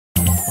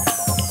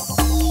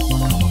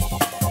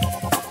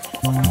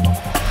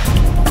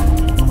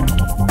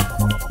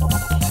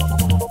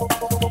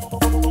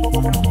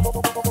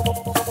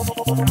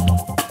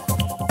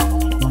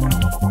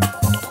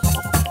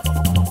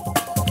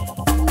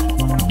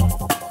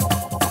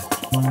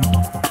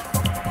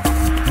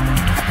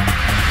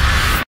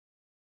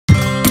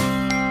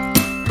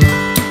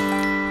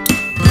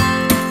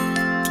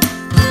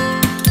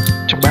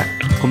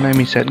nay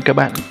mình sẽ dẫn các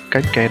bạn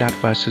cách cài đặt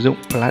và sử dụng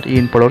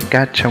plugin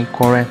PlotCalc trong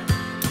Corel.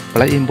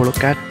 Plugin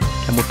PlotCalc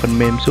là một phần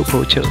mềm giúp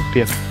hỗ trợ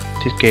việc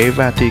thiết kế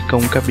và thi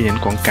công các biển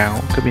quảng cáo,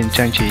 các biển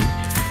trang trí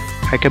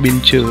hay các biển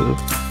chữ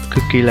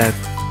cực kỳ là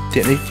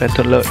tiện ích và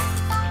thuận lợi,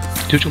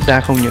 giúp chúng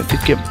ta không những tiết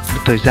kiệm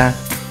được thời gian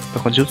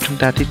và còn giúp chúng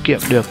ta tiết kiệm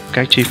được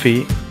các chi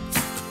phí.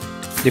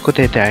 Để có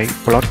thể tải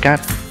PlotCalc,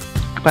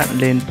 các bạn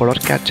lên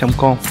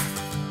PlotCalc.com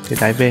để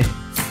tải về.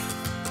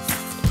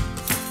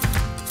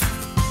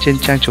 Trên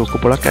trang chủ của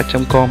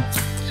PlotCalc.com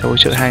sẽ hỗ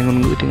trợ hai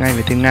ngôn ngữ tiếng Anh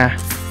và tiếng Nga.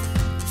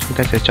 Chúng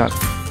ta sẽ chọn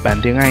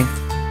bản tiếng Anh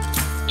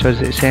cho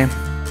dễ xem.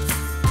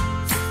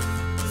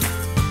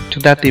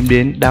 Chúng ta tìm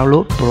đến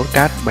download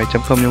PlotCalc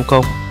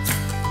 7.0.0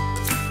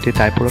 để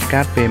tải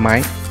PlotCalc về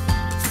máy.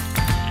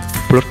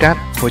 PlotCalc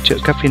hỗ trợ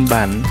các phiên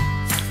bản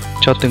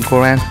cho từng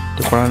Corel,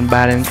 từ Corel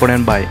 3 đến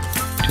Corel 7.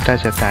 Chúng ta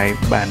sẽ tải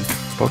bản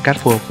PlotCalc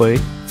phù hợp với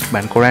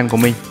bản Corel của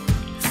mình.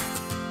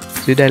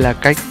 Dưới đây là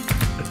cách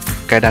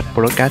cài đặt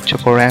PlotCalc cho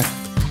Corel.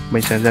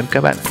 Mình sẽ dẫn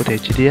các bạn cụ thể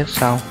chi tiết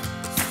sau.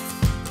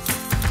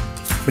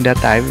 Mình đã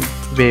tải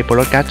về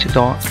PlotCalc trước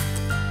đó.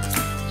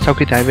 Sau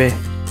khi tải về,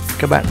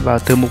 các bạn vào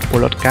thư mục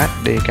PlotCalc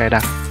để cài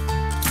đặt.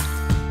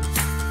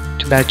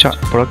 Chúng ta chọn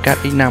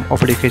PlotCalc X5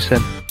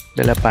 Application.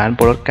 Đây là bản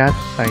PlotCalc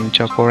dành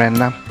cho Corel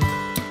 5.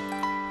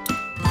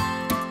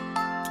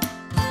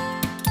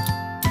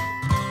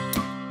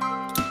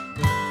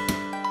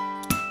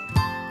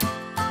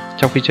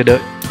 Trong khi chờ đợi,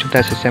 chúng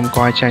ta sẽ xem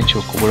qua trang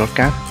chủ của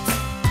PlotCalc.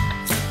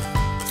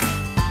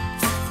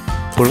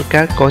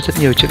 PlotCalc có rất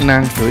nhiều chức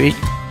năng hữu ích,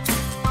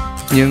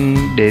 nhưng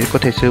để có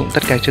thể sử dụng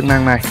tất cả chức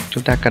năng này,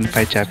 chúng ta cần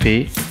phải trả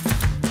phí.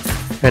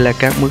 Đây là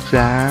các mức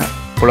giá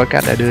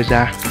PlotCalc đã đưa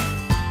ra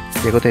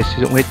để có thể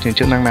sử dụng hết những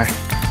chức năng này.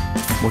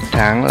 Một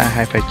tháng là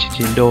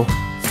 2,99 đô,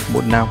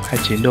 một năm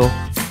 29 đô,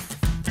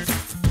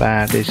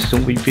 và để sử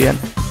dụng vĩnh viễn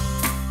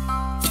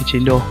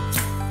 99 đô.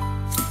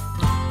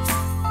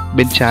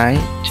 Bên trái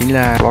chính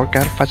là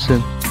PlotCalc Function,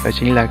 đó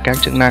chính là các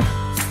chức năng.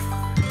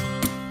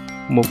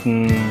 Mục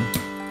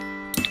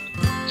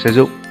sử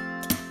dụng,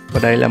 và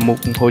đây là mục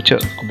hỗ trợ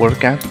của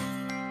PlotCalc.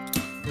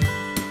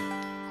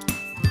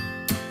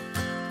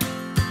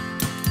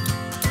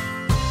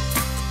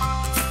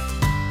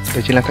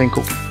 Đây chính là thanh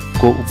cụ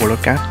của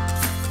PlotCalc.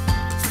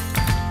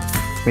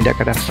 Mình đã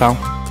cài đặt xong.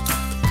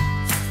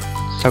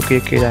 Sau khi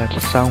cài đặt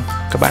xong,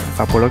 các bạn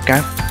vào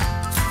PlotCalc.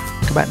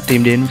 Các bạn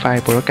tìm đến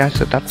file PlotCalc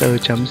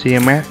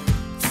starter.cms.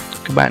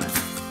 Các bạn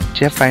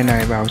chép file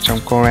này vào trong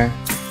Corel.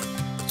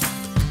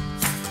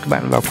 Các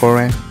bạn vào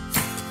Corel.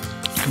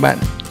 Các bạn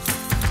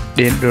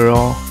đến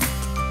Draw,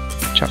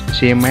 chọn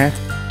CMS.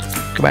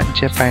 Các bạn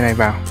chép file này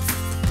vào.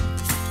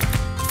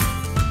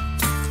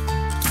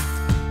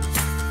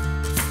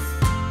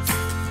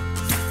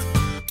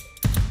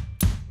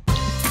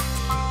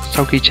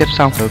 Sau khi chép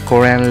xong, ở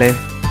Corel lên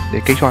để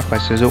kích hoạt và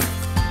sử dụng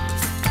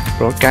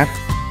PlotCalc.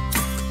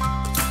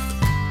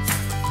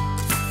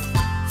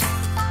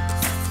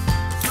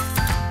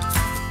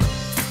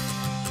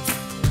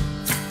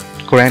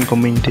 Corel của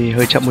mình thì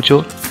hơi chậm một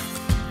chút,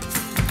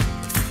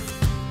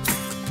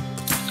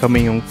 do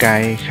mình cũng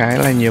cài khá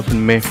là nhiều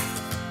phần mềm.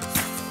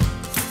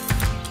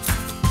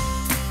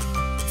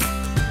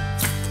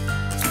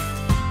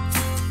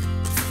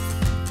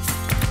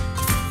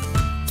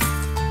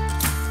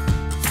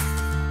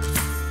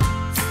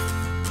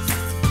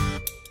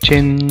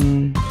 Trên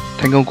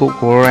thanh công cụ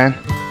của Corel,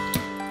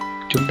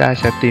 chúng ta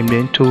sẽ tìm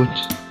đến Tools,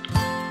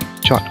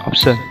 chọn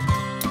Option.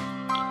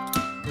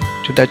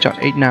 Chúng ta chọn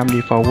X5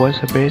 Default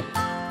Workspace,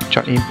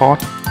 chọn Import.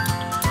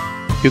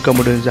 Yêu cầu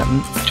một đường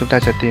dẫn, chúng ta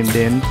sẽ tìm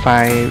đến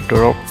file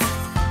drop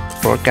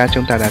PlotCalc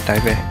chúng ta đã tải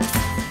về.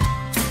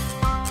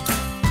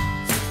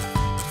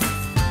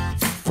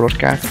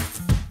 PlotCalc,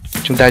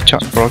 chúng ta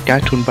chọn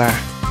PlotCalc Toolbar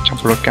trong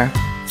PlotCalc,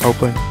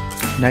 Open,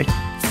 Next,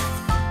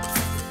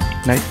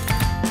 Next,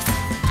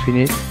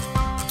 Finish.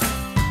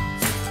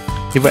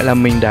 Như vậy là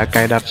mình đã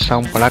cài đặt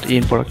xong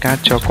plugin PlotCalc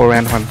cho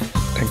Corel hoàn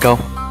thành công.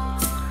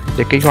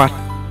 Để kích hoạt,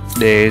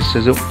 để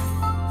sử dụng,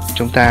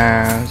 chúng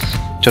ta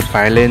chuột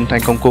phải lên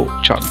thanh công cụ,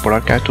 chọn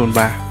PlotCalc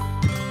Toolbar.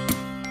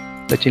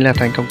 Đó chính là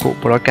thanh công cụ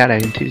PlotCalc để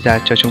hiển thị ra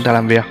cho chúng ta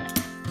làm việc.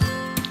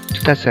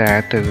 Chúng ta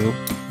sẽ thử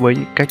với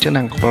các chức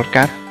năng của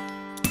PlotCalc.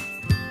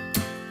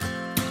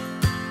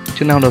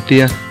 Chức năng đầu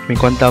tiên mình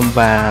quan tâm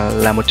và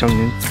là một trong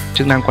những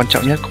chức năng quan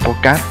trọng nhất của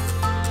PlotCalc,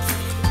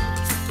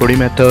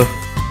 Perimeter.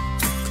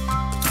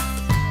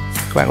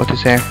 Các bạn có thể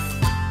xem,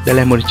 đây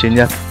là một hình chữ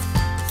nhật.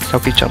 Sau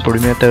khi chọn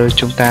Perimeter,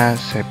 chúng ta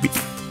sẽ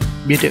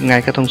biết được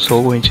ngay các thông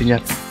số của hình chữ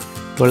nhật,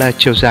 đó là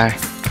chiều dài,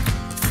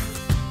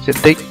 diện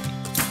tích.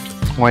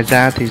 Ngoài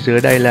ra thì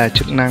dưới đây là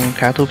chức năng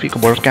khá thú vị của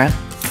PlotCalc,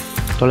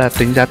 đó là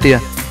tính giá tiền,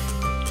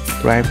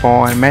 Price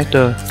for a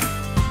meter,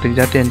 tính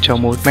giá tiền cho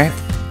mỗi mét,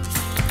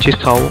 chiết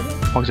khấu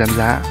hoặc giảm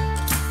giá,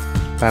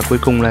 và cuối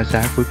cùng là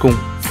giá cuối cùng,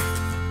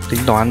 tính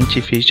toán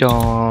chi phí cho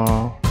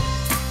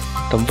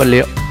tấm vật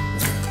liệu.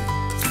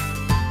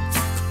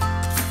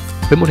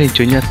 Với một hình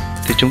chữ nhật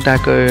thì chúng ta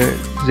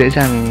dễ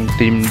dàng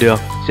tìm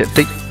được diện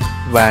tích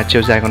và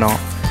chiều dài của nó,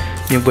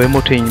 nhưng với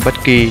một hình bất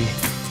kỳ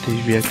thì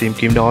việc tìm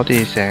kiếm đó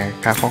thì sẽ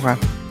khá khó khăn.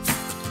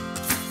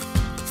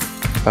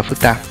 và phức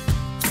tạp.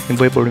 Nhưng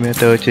với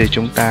Polymeter thì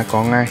chúng ta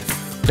có ngay,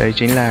 đấy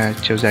chính là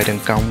chiều dài đường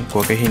cong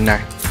của cái hình này,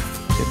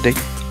 diện tích.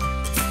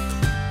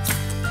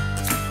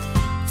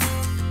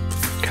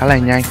 Khá là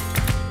nhanh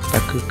và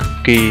cực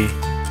kỳ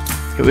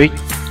hữu ích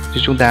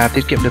giúp chúng ta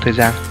tiết kiệm được thời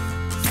gian.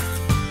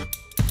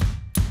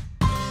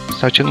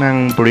 Sau chức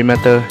năng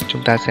Polymeter,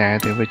 chúng ta sẽ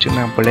tới với chức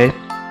năng Plot.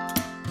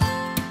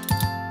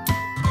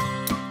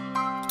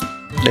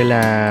 Đây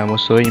là một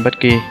số hình bất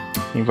kỳ,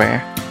 hình vẽ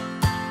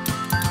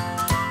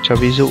cho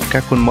ví dụ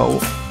các khuôn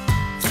mẫu,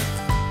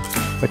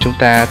 và chúng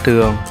ta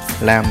thường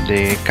làm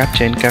để cắt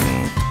trên các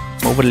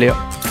mẫu vật liệu.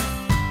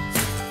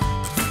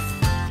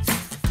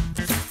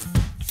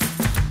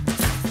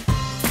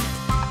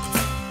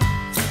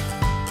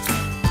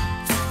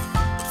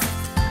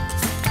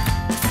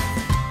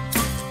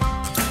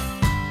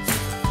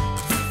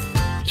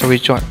 Sau khi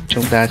chọn,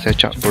 chúng ta sẽ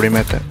chọn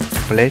Polymeter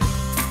Plot.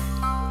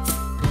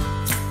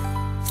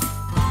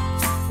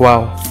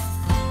 Wow!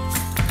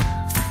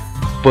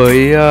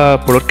 Với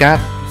PlotCalc,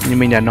 như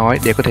mình đã nói,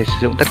 để có thể sử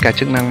dụng tất cả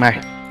chức năng này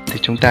thì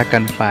chúng ta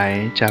cần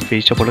phải trả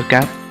phí cho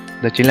PlotCalc.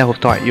 Đó chính là hộp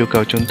thoại yêu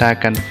cầu chúng ta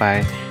cần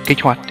phải kích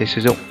hoạt để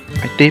sử dụng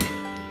Active.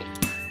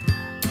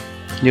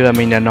 Như là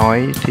mình đã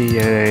nói thì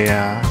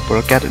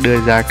PlotCalc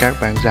đưa ra các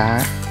bảng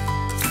giá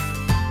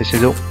để sử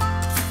dụng.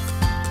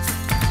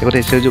 Để có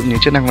thể sử dụng những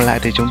chức năng còn lại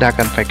thì chúng ta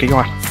cần phải kích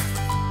hoạt.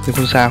 Nhưng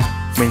không sao,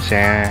 mình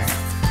sẽ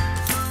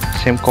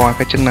xem qua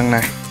các chức năng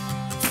này.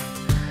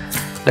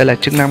 Đây là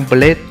chức năng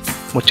Plot,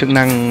 một chức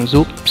năng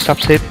giúp sắp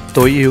xếp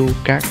tối ưu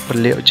các vật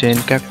liệu trên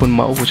các khuôn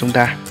mẫu của chúng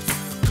ta.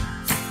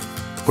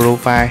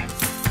 Profile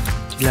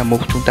chính là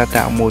mục chúng ta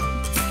tạo một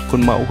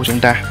khuôn mẫu của chúng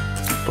ta.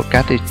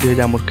 PlotCalc thì đưa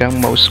ra một các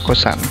mẫu có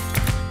sẵn.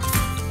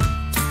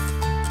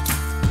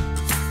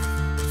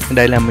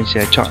 Đây là mình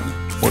sẽ chọn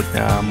một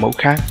mẫu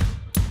khác.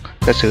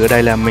 Giả sử ở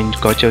đây là mình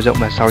có chiều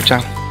rộng là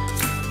 600.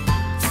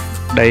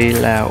 Đây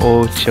là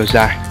ô chiều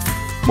dài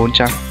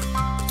 400.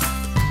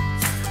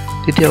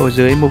 Tiếp theo ở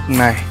dưới mục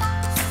này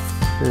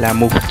là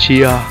mục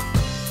chia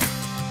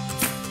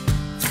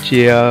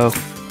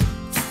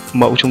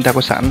mẫu chúng ta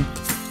có sẵn.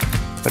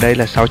 Ở đây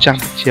là 600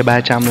 chia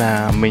 300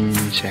 là mình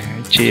sẽ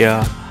chia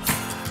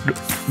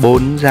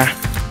 4 ra,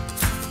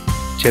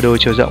 chia đôi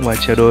chiều rộng và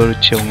chia đôi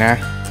chiều ngang.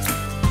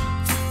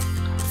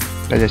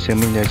 Đây giả sử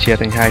mình đã chia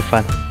thành 2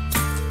 phần.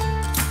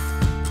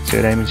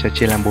 Ở đây mình sẽ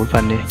chia làm 4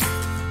 phần đi.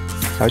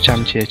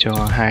 600 chia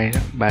cho 2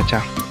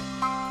 300.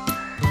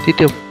 Tiếp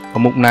tục ở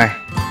mục này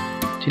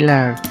chính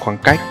là khoảng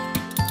cách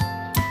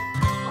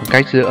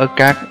giữa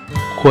các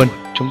khuôn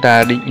chúng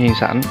ta định hình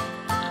sẵn.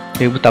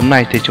 Như tấm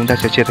này thì chúng ta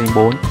sẽ chia thành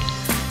 4.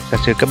 Giả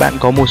sử các bạn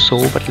có một số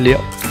vật liệu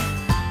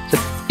rất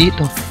ít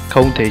thôi,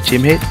 không thể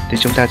chiếm hết, thì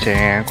chúng ta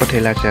sẽ có thể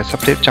là sẽ sắp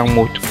xếp trong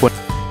một khuôn.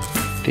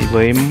 Thì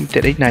với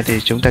tiện ích này thì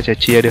chúng ta sẽ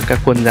chia được các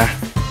khuôn ra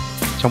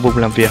trong vùng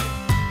làm việc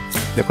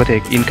để có thể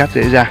in cắt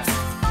dễ dàng.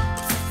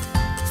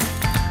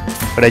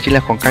 Và đây chính là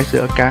khoảng cách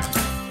giữa các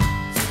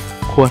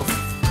khuôn,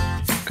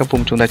 các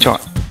vùng chúng ta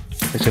chọn.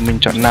 Giả sử mình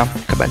chọn 5,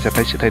 các bạn sẽ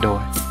thấy sự thay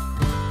đổi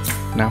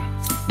 5.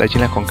 Đây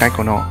chính là khoảng cách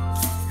của nó.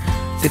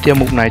 Tiếp theo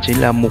mục này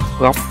chính là mục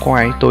góc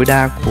quay tối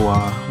đa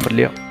của vật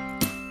liệu.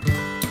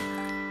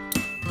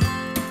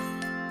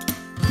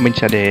 Mình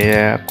sẽ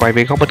để quay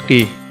với góc bất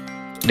kỳ,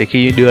 để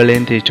khi đưa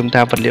lên thì chúng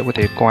ta vật liệu có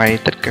thể quay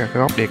tất cả các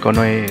góc để có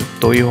nơi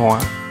tối ưu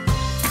hóa.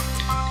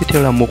 Tiếp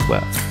theo là mục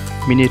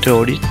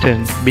Miniature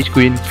Distance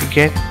Between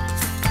Figures.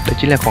 Đây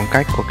chính là khoảng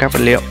cách của các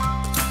vật liệu.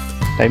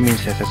 Đây mình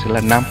sẽ giả sử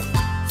là 5.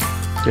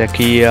 Là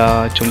khi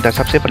chúng ta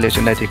sắp xếp vật liệu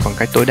trên đây thì khoảng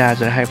cách tối đa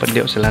giữa hai vật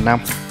liệu sẽ là 5.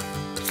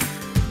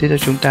 Tiếp theo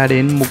chúng ta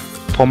đến mục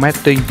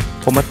Formatting.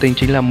 Formatting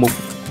chính là mục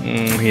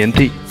hiển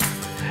thị.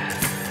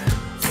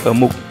 Ở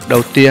mục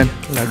đầu tiên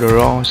là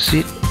Draw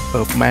Sheet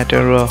of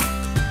Material,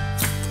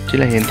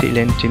 chính là hiển thị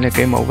lên chính là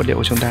cái mẫu vật liệu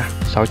của chúng ta,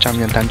 600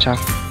 x 800,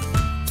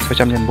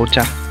 600 x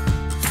 400.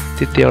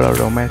 Tiếp theo là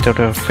Raw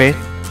Material Face,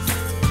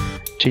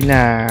 chính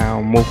là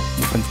mục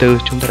 1/4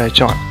 chúng ta đã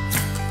chọn.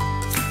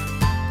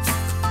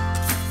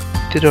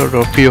 Tiếp theo là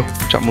Raw Fill,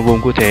 chọn một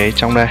vùng cụ thể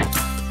trong đây.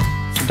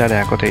 Chúng ta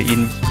đã có thể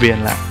in viền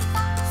lại,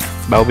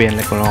 bao viền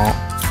lại của nó.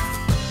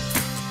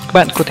 Các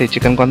bạn có thể chỉ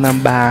cần quan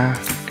tâm 3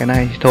 cái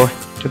này thôi,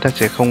 chúng ta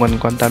sẽ không cần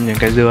quan tâm những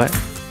cái dưới.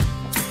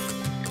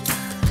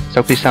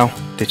 Sau khi xong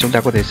thì chúng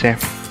ta có thể xem.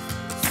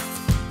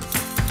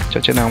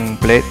 Chọn chức năng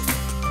Plate.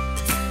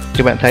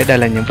 Các bạn thấy đây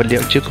là những vật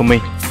liệu trước của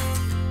mình.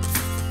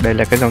 Đây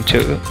là cái dòng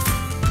chữ,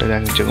 đây là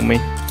dòng chữ của mình,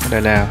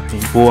 đây là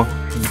hình vuông,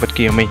 hình bất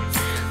kỳ của mình.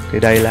 Thì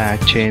đây là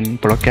trên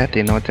PlotCalc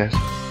thì nó sẽ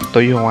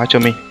tối ưu hóa cho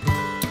mình.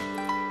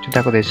 Chúng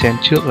ta có thể xem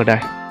trước ở đây.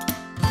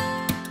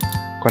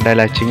 Còn đây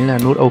là chính là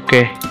nút OK.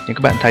 Nhưng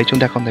các bạn thấy chúng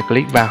ta không thể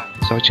click vào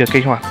do chưa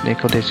kích hoạt nên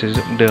không thể sử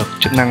dụng được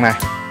chức năng này.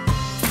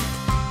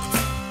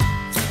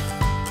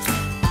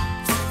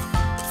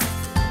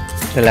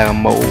 Đây là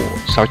mẫu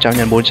 600 x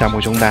 400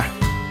 của chúng ta.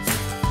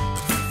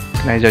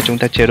 Cái này giờ chúng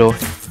ta chia đôi.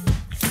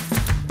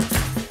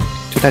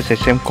 Chúng ta sẽ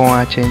xem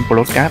qua trên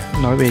PlotCalc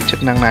nói về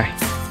chức năng này.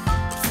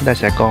 Chúng ta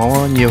sẽ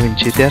có nhiều hình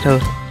chi tiết hơn,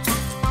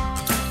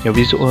 nhiều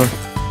ví dụ hơn.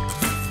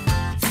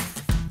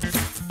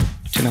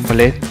 Chức năng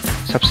Plate,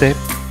 sắp xếp.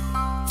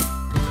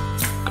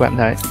 Các bạn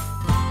thấy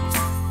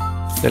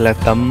Đây là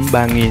tấm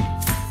 3000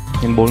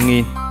 x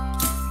 4000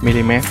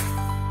 mm,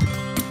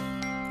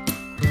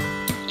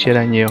 chia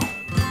ra nhiều.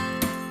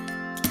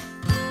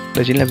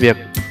 Đây chính là việc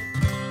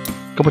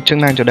có một chức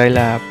năng cho đây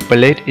là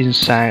Place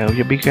Inside ở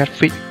your biggest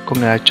fit, có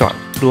nghĩa là chọn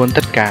luôn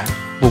tất cả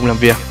vùng làm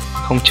việc,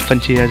 không phân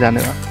chia ra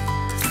nữa.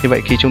 Như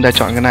vậy khi chúng ta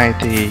chọn cái này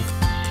thì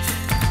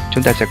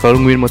chúng ta sẽ có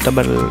nguyên một tấm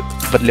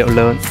vật liệu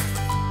lớn.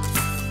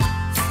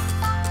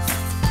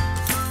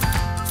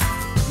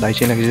 Đấy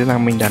chính là cái chức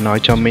năng mình đã nói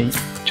cho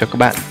các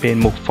bạn bên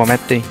mục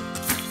formatting.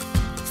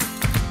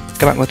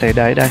 Các bạn có thể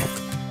đây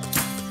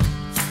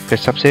cái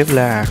sắp xếp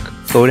là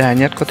tối đa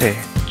nhất có thể,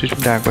 cho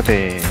chúng ta có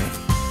thể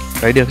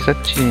lấy được rất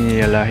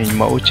là hình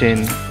mẫu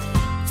trên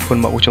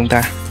khuôn mẫu của chúng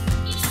ta,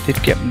 tiết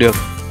kiệm được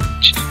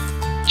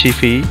chi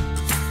phí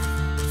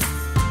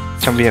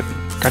trong việc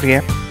cắt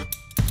ghép.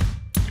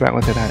 Các bạn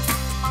có thể thấy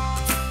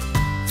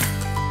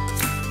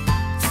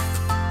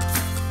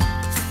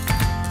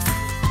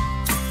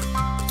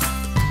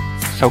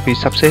sau khi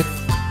sắp xếp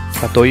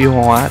và tối ưu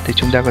hóa thì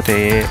chúng ta có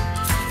thể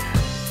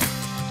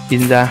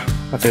in ra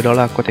và từ đó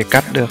là có thể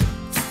cắt được.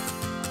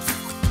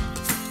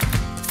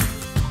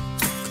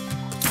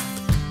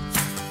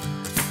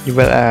 Như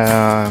vậy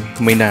là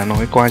mình đã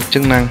nói qua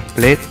chức năng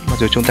Place, mặc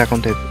dù chúng ta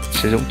không thể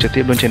sử dụng trực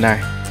tiếp luôn trên này,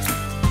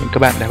 nhưng các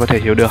bạn đã có thể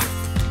hiểu được.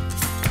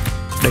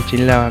 Đây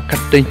chính là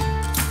cutting,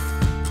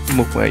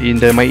 mục in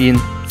the máy in.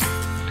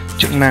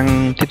 Chức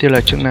năng tiếp theo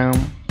là chức năng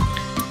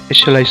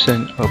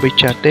isolation ở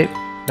picture tape,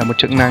 là một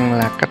chức năng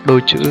là cắt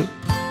đôi chữ,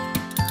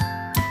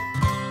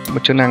 một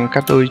chức năng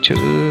cắt đôi chữ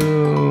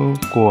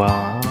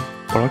của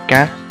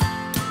PlotCalc.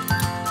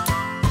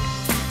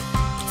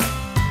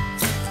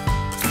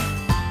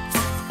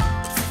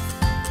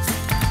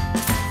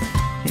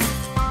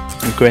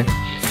 Mình quên,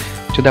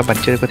 chúng ta vẫn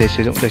chưa có thể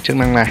sử dụng được chức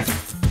năng này.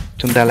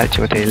 Chúng ta lại chỉ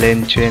có thể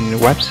lên trên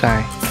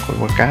website của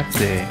PlotCalc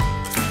để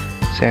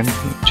xem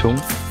chúng.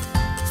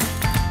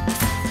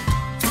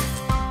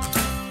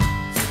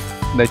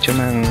 Đây chức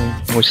năng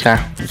ngôi sao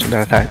chúng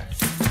ta thấy.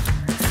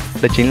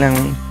 Đây chính là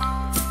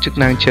chức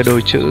năng chia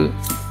đôi chữ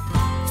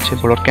trên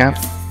PlotCalc.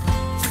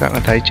 Các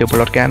bạn thấy chữ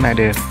PlotCalc này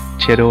được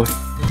chia đôi.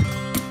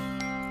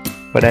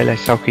 Và đây là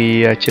sau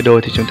khi chia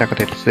đôi thì chúng ta có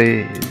thể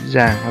dễ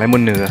dàng lấy một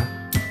nửa.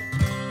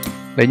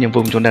 Đấy những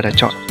vùng chúng ta đã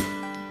chọn.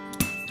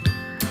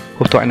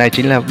 Hộp thoại này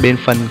chính là bên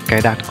phần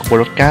cài đặt của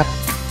PlotCalc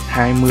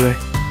 20.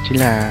 Chính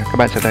là các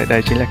bạn sẽ thấy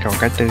đây chính là kiểu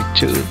cách từ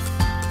chữ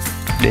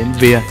đến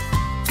viền.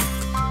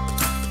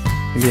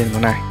 Viền của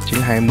này chính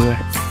là 20.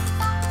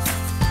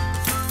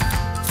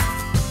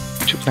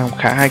 Chức năng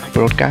khá hay của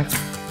PlotCalc.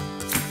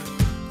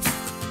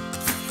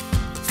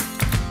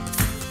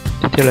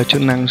 Tiếp theo là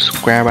chức năng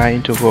Square by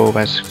Interval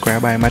và Square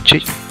by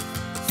Matrix.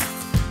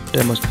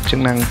 Đây là một chức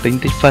năng tính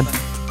tích phân.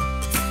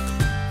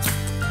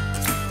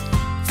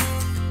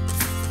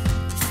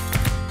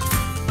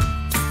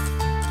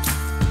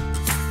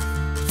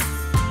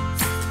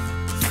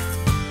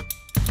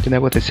 Chúng ta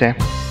có thể xem.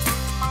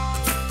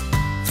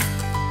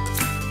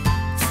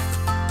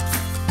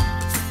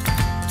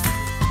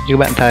 Như các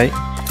bạn thấy,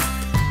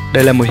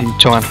 đây là một hình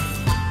tròn,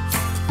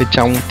 bên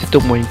trong tiếp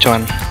tục một hình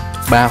tròn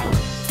bao.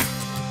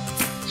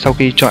 Sau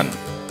khi chọn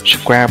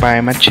Square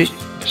by Matrix,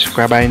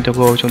 Square by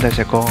Interval, chúng ta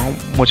sẽ có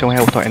một trong hai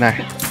hộp thoại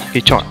này.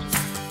 Khi chọn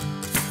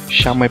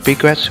Show my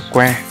biggest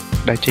square,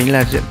 đây chính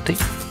là diện tích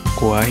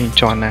của hình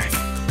tròn này.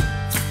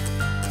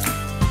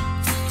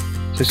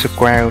 The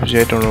square of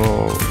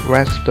general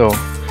rectangle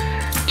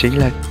chính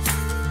là,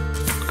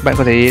 các bạn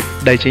có thể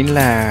đây chính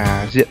là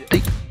diện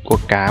tích của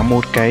cả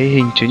một cái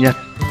hình chữ nhật.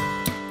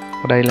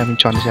 Ở đây là hình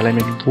tròn thì sẽ là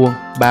hình vuông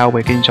bao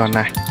với cái hình tròn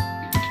này.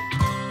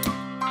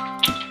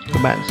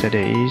 Các bạn sẽ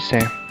để ý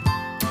xem.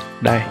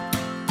 Đây,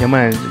 nếu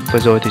mà vừa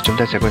rồi thì chúng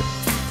ta sẽ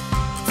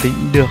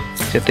tính được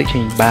diện tích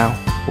hình bao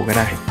của cái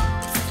này.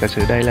 Giả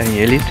sử đây là hình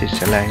elip thì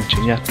sẽ là hình chữ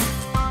nhật.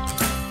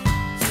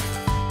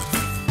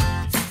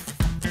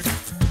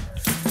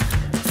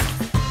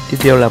 Tiếp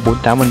theo là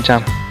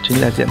 48%,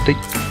 chính là diện tích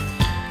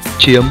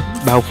chiếm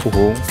bao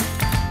phủ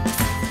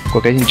của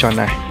cái hình tròn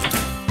này.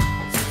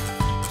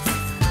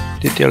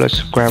 Tiếp theo là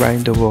Square by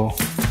Interval.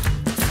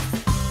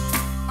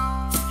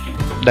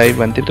 Đây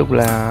vẫn tiếp tục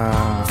là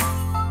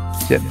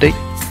diện tích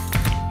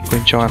của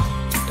hình tròn.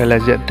 Đây là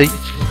diện tích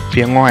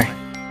phía ngoài.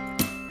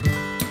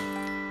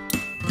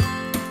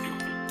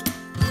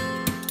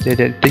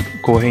 Diện tích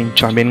của hình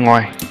tròn bên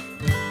ngoài.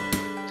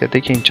 Diện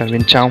tích hình tròn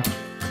bên trong.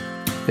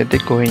 Diện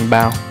tích của hình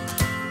bao,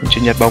 hình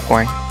chữ nhật bao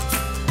quanh.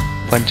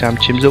 Phần trăm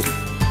chiếm dụng.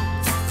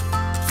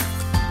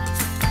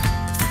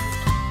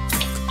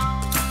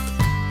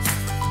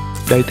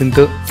 Đây tương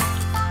tự.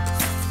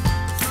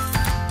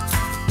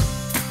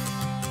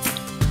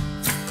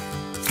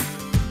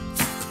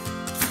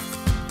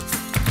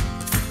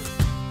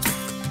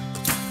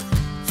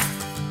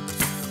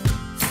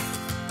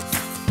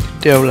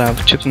 Tiếp theo là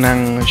chức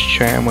năng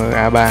Stream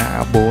A3,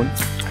 A4,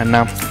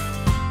 A5.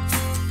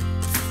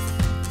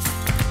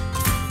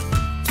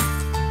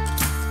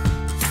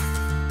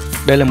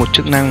 Đây là một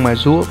chức năng mà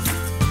giúp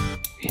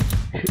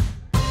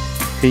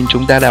hình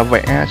chúng ta đã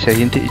vẽ sẽ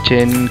hiển thị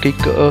trên kích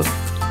cỡ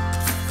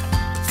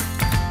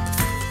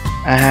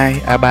A2,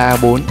 A3,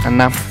 A4,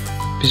 A5.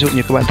 Ví dụ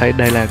như các bạn thấy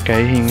đây là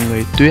cái hình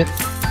người tuyết.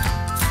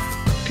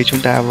 Khi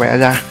chúng ta vẽ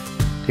ra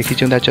thì khi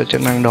chúng ta chọn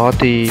chức năng đó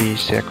thì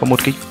sẽ có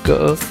một kích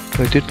cỡ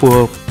người tuyết phù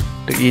hợp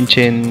được in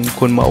trên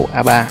khuôn mẫu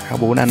A3,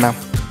 A4, A5.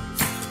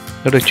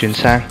 Nó được chuyển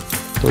sang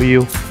tối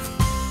ưu.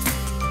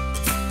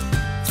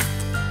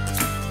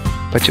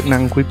 Và chức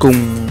năng cuối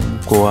cùng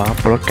của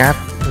PlotCalc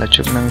là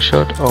chức năng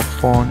Search of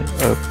Point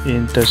of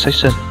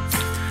Intersection.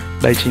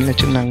 Đây chính là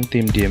chức năng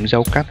tìm điểm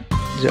giao cắt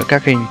giữa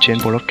các hình trên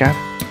PlotCalc.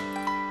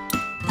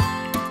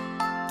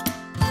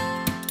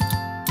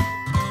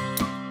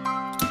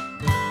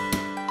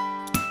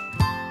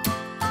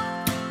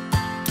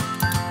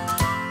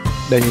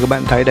 Đây như các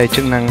bạn thấy, đây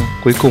chức năng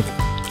cuối cùng.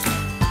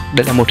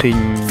 Đây là một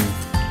hình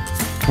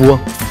vuông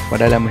và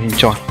đây là một hình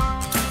tròn.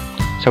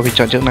 Sau khi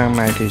chọn chức năng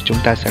này thì chúng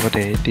ta sẽ có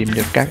thể tìm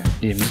được các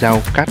điểm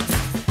giao cắt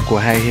của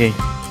hai hình.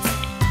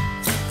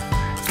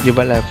 Như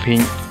vậy là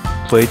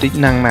với tính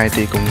năng này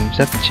thì cũng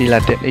rất chi là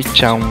tiện ích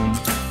trong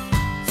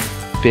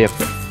việc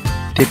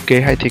thiết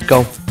kế hay thi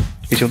công,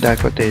 khi chúng ta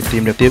có thể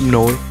tìm được tiếp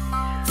nối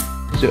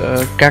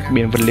giữa các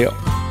miếng vật liệu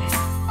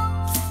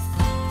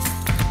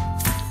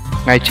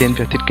ngay trên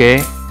việc thiết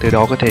kế, từ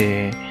đó có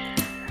thể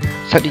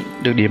xác định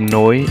được điểm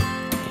nối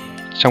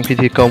trong khi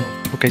thi công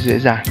một cách dễ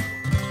dàng.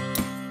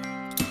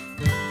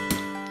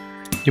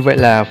 Như vậy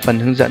là phần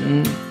hướng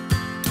dẫn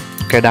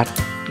cài đặt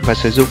và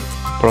sử dụng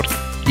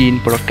plugin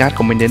PlotCalc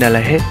của mình đến đây là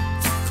hết.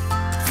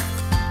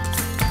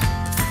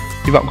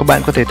 Hy vọng các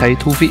bạn có thể thấy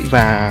thú vị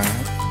và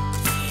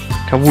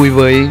khá vui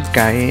với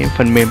cái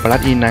phần mềm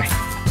plugin này.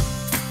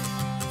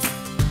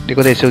 Để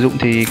có thể sử dụng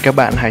thì các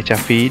bạn hãy trả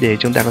phí để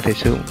chúng ta có thể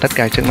sử dụng tất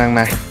cả chức năng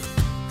này.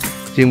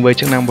 Riêng với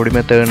chức năng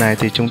Perimeter này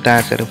thì chúng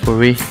ta sẽ được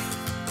free.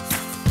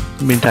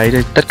 Mình thấy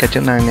đây, tất cả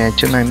chức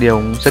năng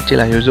đều rất chỉ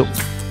là hữu dụng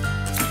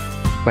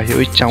và hữu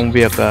ích trong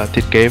việc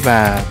thiết kế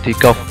và thi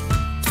công.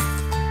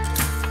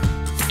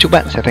 Chúc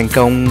bạn sẽ thành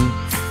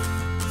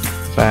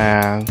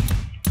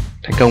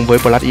công với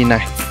plugin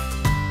này.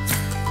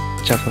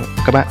 Chào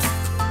các bạn.